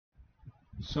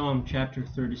Psalm chapter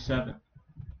 37.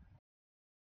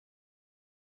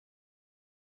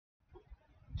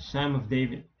 Psalm of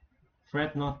David.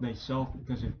 Fret not thyself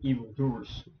because of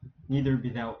evildoers, neither be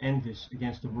thou envious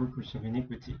against the workers of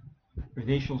iniquity, for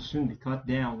they shall soon be cut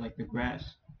down like the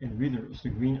grass, and wither as the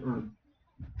green herb.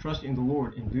 Trust in the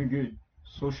Lord, and do good,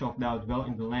 so shalt thou dwell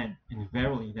in the land, and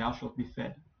verily thou shalt be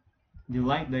fed.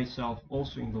 Delight thyself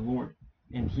also in the Lord,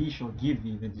 and he shall give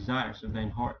thee the desires of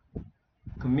thine heart.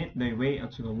 Commit thy way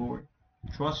unto the Lord,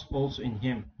 trust also in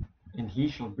him, and he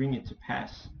shall bring it to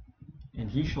pass.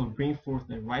 And he shall bring forth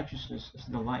thy righteousness as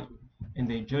the light, and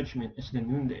thy judgment as the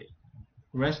noonday.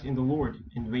 Rest in the Lord,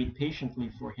 and wait patiently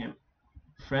for him.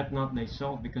 Fret not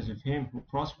thyself because of him who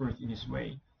prospereth in his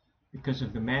way, because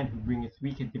of the man who bringeth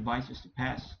wicked devices to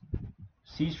pass.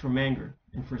 Cease from anger,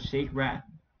 and forsake wrath.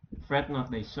 Fret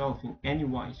not thyself in any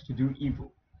wise to do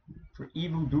evil, for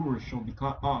evildoers shall be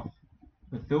cut off.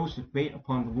 But those that wait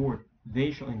upon the Lord,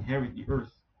 they shall inherit the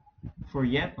earth. For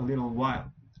yet a little while,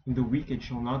 and the wicked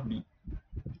shall not be.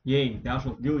 Yea, thou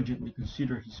shalt diligently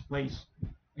consider his place,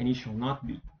 and he shall not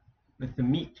be. But the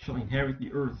meek shall inherit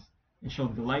the earth, and shall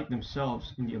delight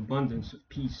themselves in the abundance of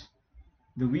peace.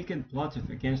 The wicked plotteth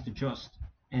against the just,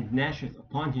 and gnasheth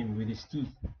upon him with his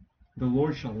teeth. The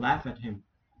Lord shall laugh at him,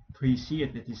 for he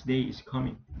seeth that his day is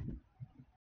coming.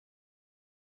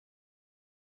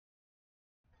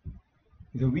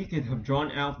 The wicked have drawn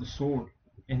out the sword,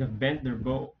 and have bent their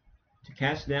bow, to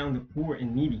cast down the poor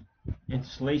and needy, and to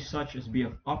slay such as be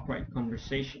of upright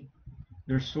conversation.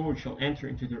 Their sword shall enter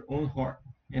into their own heart,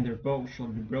 and their bow shall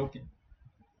be broken.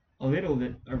 A little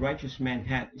that a righteous man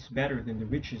hath is better than the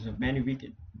riches of many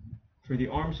wicked. For the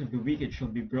arms of the wicked shall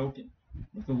be broken,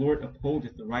 but the Lord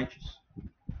upholdeth the righteous.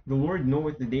 The Lord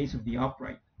knoweth the days of the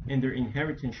upright, and their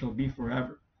inheritance shall be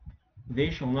forever. They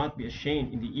shall not be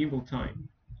ashamed in the evil time,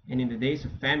 and in the days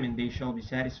of famine they shall be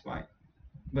satisfied.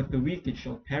 But the wicked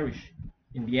shall perish,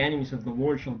 and the enemies of the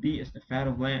Lord shall be as the fat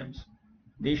of lambs.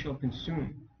 They shall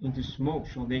consume, into smoke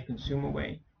shall they consume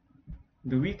away.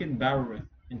 The wicked borroweth,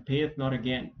 and payeth not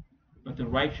again, but the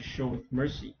righteous showeth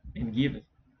mercy, and giveth.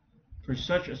 For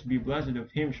such as be blessed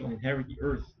of him shall inherit the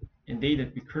earth, and they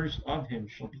that be cursed of him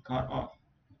shall be cut off.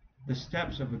 The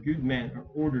steps of a good man are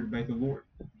ordered by the Lord,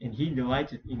 and he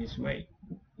delighteth in his way.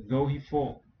 Though he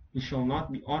fall, he shall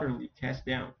not be utterly cast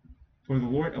down, for the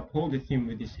Lord upholdeth him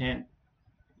with his hand.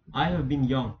 I have been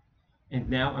young, and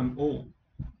now am old,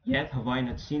 yet have I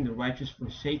not seen the righteous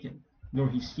forsaken, nor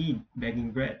his seed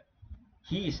begging bread.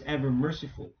 He is ever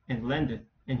merciful, and lendeth,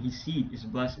 and his seed is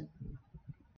blessed.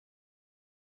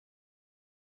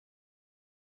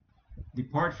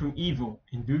 Depart from evil,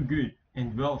 and do good,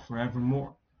 and dwell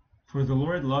forevermore. For the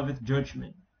Lord loveth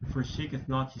judgment, and forsaketh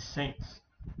not his saints.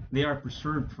 They are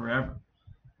preserved forever,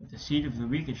 but the seed of the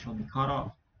wicked shall be cut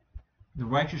off. The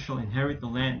righteous shall inherit the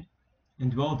land,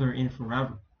 and dwell therein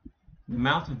forever. The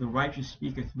mouth of the righteous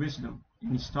speaketh wisdom,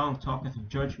 and his tongue talketh of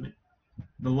judgment.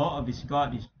 The law of his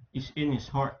God is in his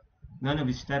heart, none of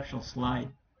his steps shall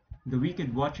slide. The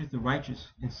wicked watcheth the righteous,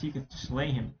 and seeketh to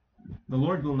slay him. The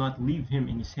Lord will not leave him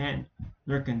in his hand,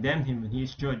 nor condemn him when he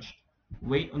is judged.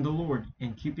 Wait on the Lord,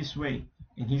 and keep his way,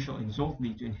 and he shall exalt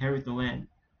thee to inherit the land.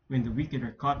 When the wicked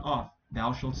are cut off,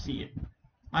 thou shalt see it.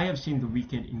 I have seen the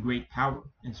wicked in great power,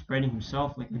 and spreading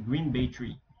himself like the green bay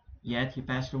tree. Yet he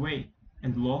passed away,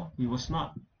 and lo, he was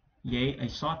not. Yea, I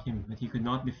sought him, but he could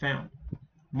not be found.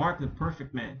 Mark the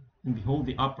perfect man, and behold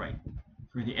the upright,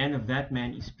 for the end of that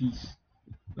man is peace.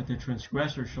 But the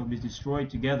transgressors shall be destroyed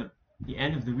together, the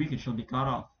end of the wicked shall be cut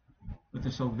off. But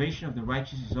the salvation of the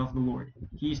righteous is of the Lord.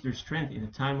 He is their strength in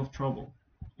the time of trouble.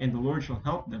 And the Lord shall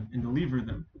help them and deliver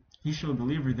them. He shall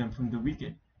deliver them from the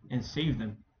wicked, and save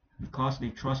them, because they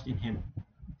trust in him.